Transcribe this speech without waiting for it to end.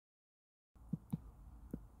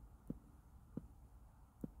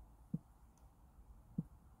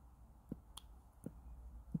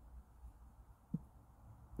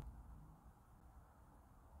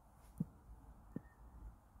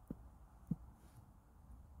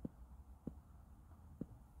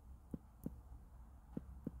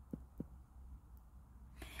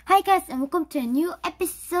Hi guys, and welcome to a new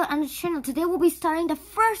episode on the channel. Today we'll be starting the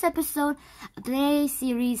first episode of today's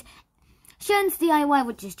series, SDIY,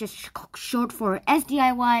 which is just short for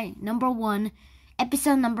SDIY number 1,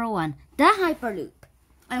 episode number 1, the Hyperloop.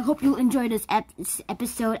 I hope you enjoy this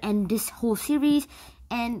episode and this whole series.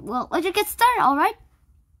 And well, let's just get started, alright?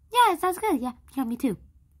 Yeah, it sounds good. Yeah, me too.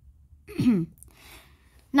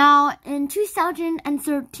 Now, in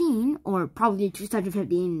 2013, or probably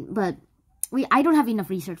 2015, but I don't have enough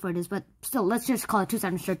research for this, but still, let's just call it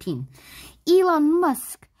 2013. Elon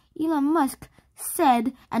Musk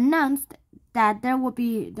announced that there will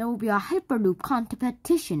be a Hyperloop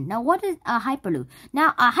competition. Now, what is a Hyperloop?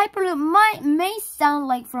 Now, a Hyperloop may sound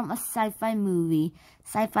like from a sci-fi movie,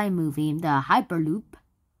 the Hyperloop,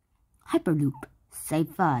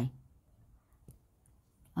 sci-fi.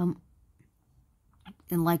 And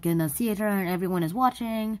like in a theater and everyone is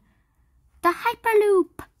watching, the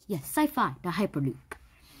Hyperloop. Yes, sci-fi, the Hyperloop.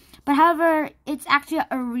 But however, it's actually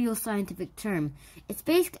a real scientific term. It's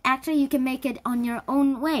actually you can make it on your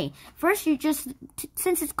own way. First, you just,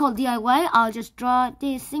 since it's called DIY, I'll just draw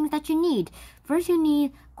these things that you need. First, you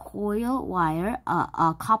need coil wire,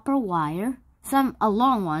 a copper wire, a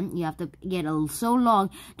long one. You have to get so long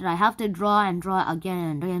that I have to draw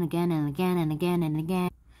again and again and again and again and again.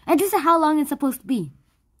 And this is how long it's supposed to be.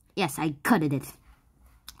 Yes, I cutted it.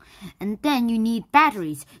 And then you need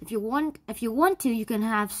batteries. If you want to, you can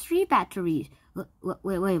have 3 batteries.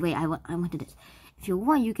 Wait, I wanted this. If you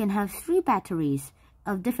want, you can have 3 batteries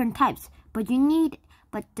of different types. But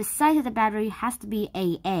the size of the battery has to be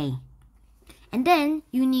AA. And then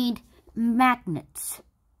you need magnets.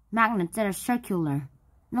 Magnets that are circular.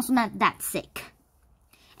 And also not that thick.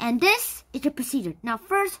 And this is the procedure. Now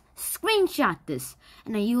first, screenshot this.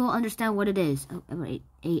 And then you will understand what it is. Oh, wait,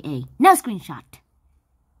 AA. Now screenshot.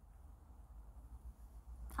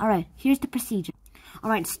 Alright, here's the procedure.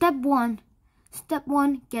 Alright, step one,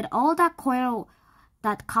 get all that coil,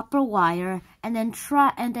 that copper wire, and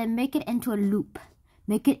then make it into a loop.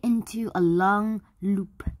 Make it into a long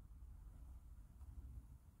loop.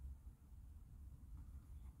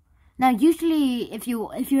 Now, usually, if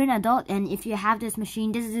you're an adult and if you have this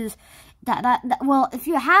machine, this is well, if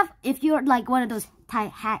you're like one of those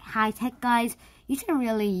high-tech guys, you shouldn't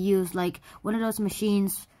really use like one of those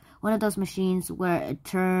machines where it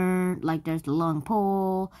turns, like there's a long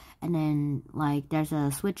pole, and then like there's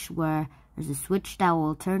a switch that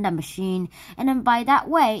will turn that machine, and then by that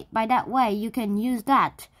way you can use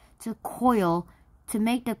that to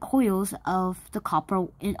make the coils of the copper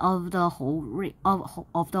of the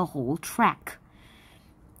whole track.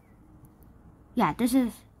 Yeah, this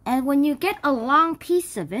is, and when you get a long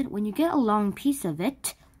piece of it,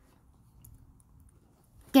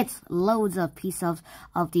 gets loads of pieces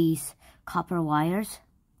of these copper wires.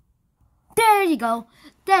 There you go.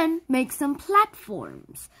 Then make some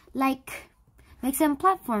platforms. Like this,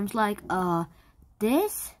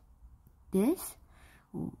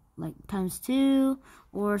 like ×2,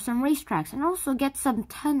 or some racetracks, and also get some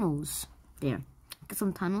tunnels there. Get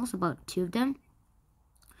some tunnels, about 2 of them.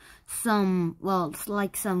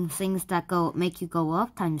 Like some things that make you go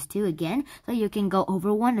up ×2 again, so you can go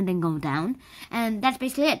over one and then go down, and that's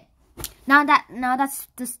basically it. Now that's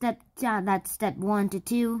the step. Yeah, that's step 1 to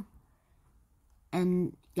 2,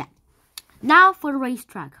 and yeah. Now for the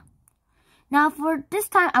racetrack. Now for this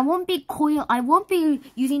time, I won't be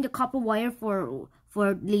using the copper wire for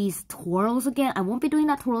these twirls again. I won't be doing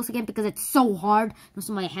that twirls again because it's so hard.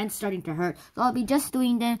 So my hand's starting to hurt. So I'll be just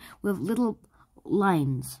doing them with little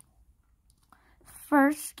lines.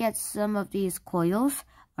 First, get some of these coils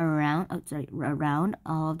around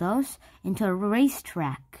all of those into a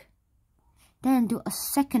racetrack. Then do a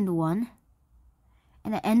second one,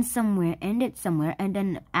 and end it somewhere, and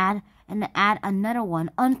then add another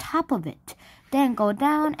one on top of it. Then go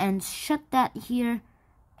down and shut that here,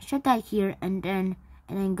 and then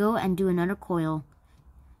go and do another coil.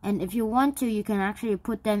 And if you want to, you can actually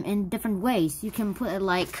put them in different ways. You can put it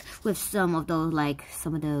like with some of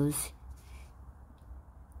those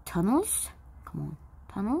tunnels. Come on,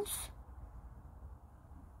 tunnels.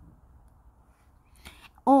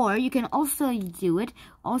 Or you can also do it.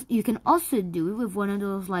 With one of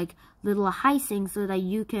those like little high things, so that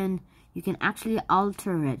you can actually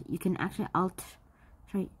alter it. You can alter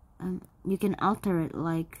it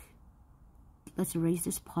like. Let's erase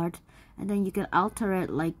this part, and then you can alter it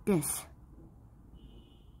like this.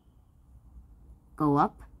 Go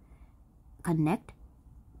up, connect,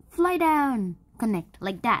 fly down, connect,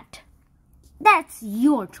 like that. That's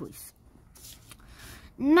your choice.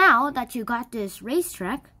 Now that you got this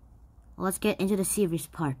racetrack, let's get into the series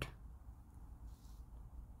part.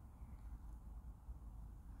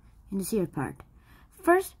 in the serious part.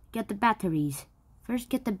 First, get the batteries. 3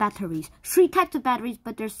 types of batteries,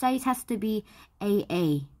 but their size has to be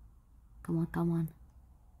AA. Come on.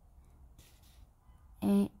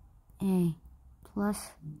 AA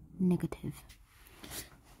plus negative.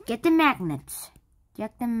 Get the magnets.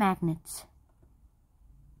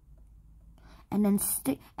 And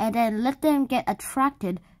then let them get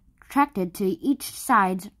attracted to each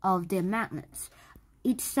side of the magnets.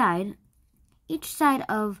 Each side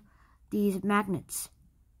of these magnets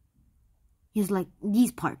is like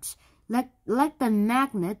these parts. Let the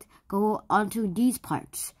magnet go onto these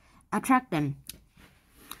parts. Attract them.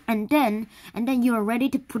 And then you are ready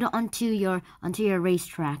to put it onto your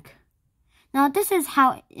racetrack. Now this is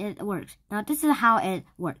how it works. How the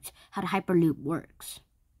Hyperloop works.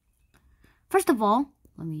 First of all,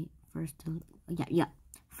 First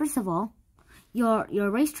of all, your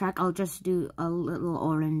racetrack, I'll just do a little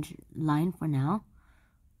orange line for now.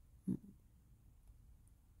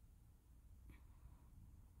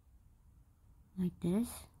 Like this.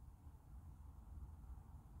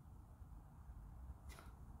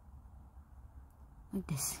 Like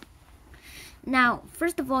this. Now,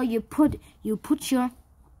 first of all, you put your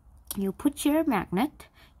magnet,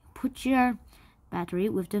 put your battery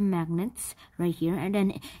with the magnets right here, and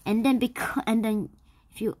then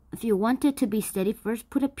if you want it to be steady, first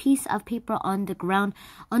put a piece of paper on the ground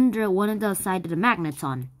under one of the sides of the magnets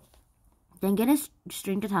on. Then get a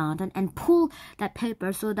string to tie on and pull that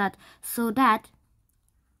paper so that first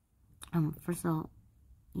of all,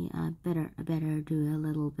 yeah, I better do a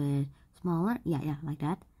little bit smaller. Yeah, like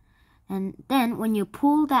that. And then when you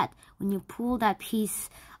pull that piece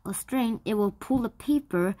of string, it will pull the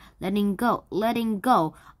paper, letting go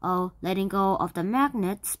of the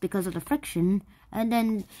magnets because of the friction, and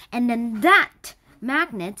then that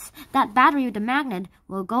battery with the magnet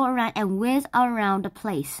will go around and whiz around the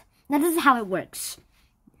place. Now this is how it works.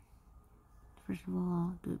 First of all,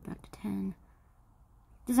 I'll do it back to 10.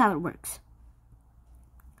 This is how it works.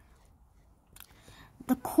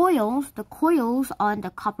 The coils on the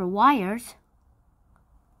copper wires,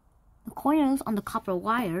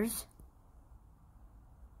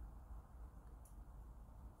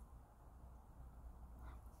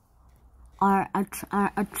 are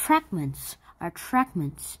attractments.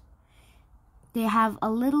 They have a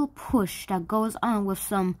little push that goes on with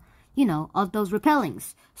some, of those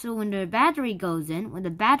repellings. So when the batteries go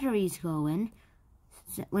in,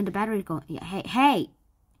 hey,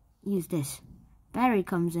 use this. Battery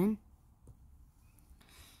comes in.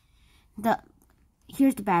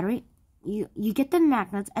 Here's the battery. You get the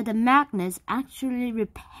magnets, and the magnets actually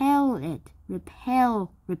repel it.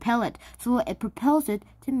 So it propels it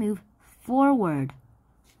to move forward.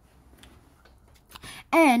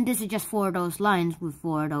 And this is just for those lines and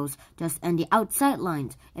the outside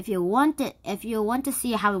lines. If you want to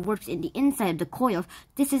see how it works in the inside of the coils,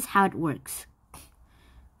 this is how it works.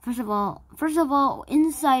 First of all,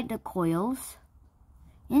 inside the coils,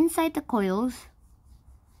 the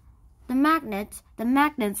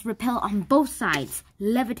magnets repel on both sides,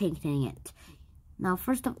 levitating it. Now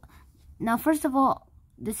first of all,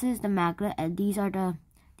 this is the magnet, and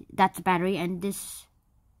that's the battery, and these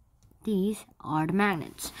are the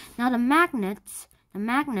magnets. Now the magnets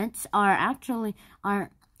are actually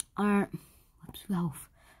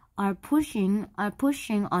pushing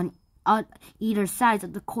on either sides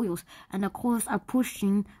of the coils, and the coils are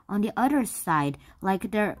pushing on the other side, like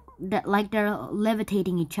they're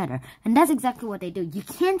levitating each other. And that's exactly what they do. You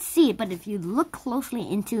can't see it, but if you look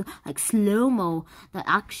closely into like slow-mo the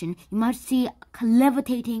action, you might see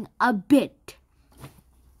levitating a bit.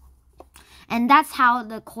 And that's how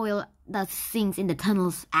the coil, the things in the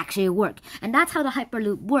tunnels actually work. And that's how the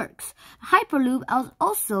Hyperloop works. Hyperloop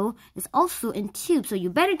is also in tubes, so you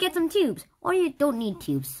better get some tubes. Or you don't need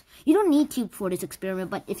tubes. You don't need tubes for this experiment,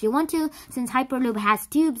 but if you want to, since Hyperloop has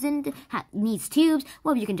tubes and needs tubes,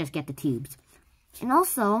 well, you can just get the tubes. And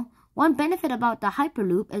also, one benefit about the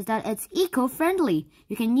Hyperloop is that it's eco-friendly.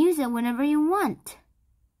 You can use it whenever you want.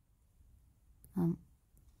 You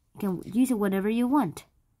can use it whenever you want.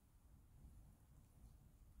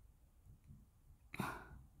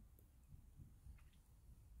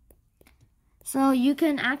 So you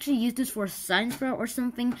can actually use this for a science fair or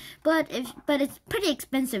something, but it's pretty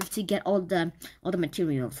expensive to get all the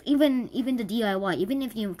materials. Even the DIY, even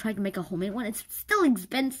if you try to make a homemade one, it's still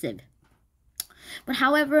expensive. But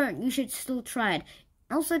however, you should still try it.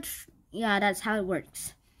 Also, yeah, that's how it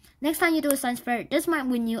works. Next time you do a science fair, this might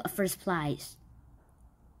win you a first prize.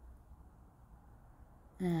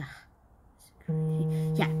 Yeah,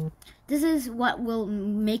 this is what will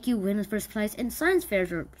make you win a first prize in science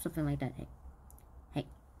fairs or something like that. Hey.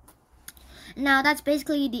 Now that's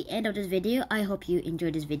basically the end of this video. I hope you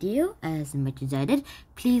enjoyed this video as much as I did.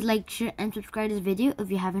 Please like, share, and subscribe to this video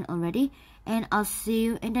if you haven't already. And I'll see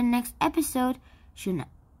you in the next episode. Shunhan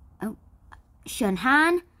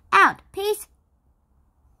out. Peace.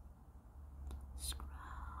 Subscribe.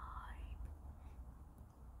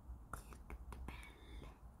 Click the bell.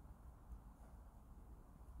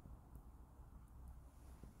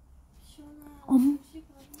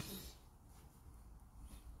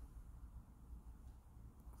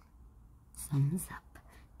 Thumbs up.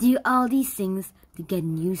 Do all these things to get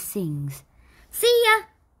new things. See ya!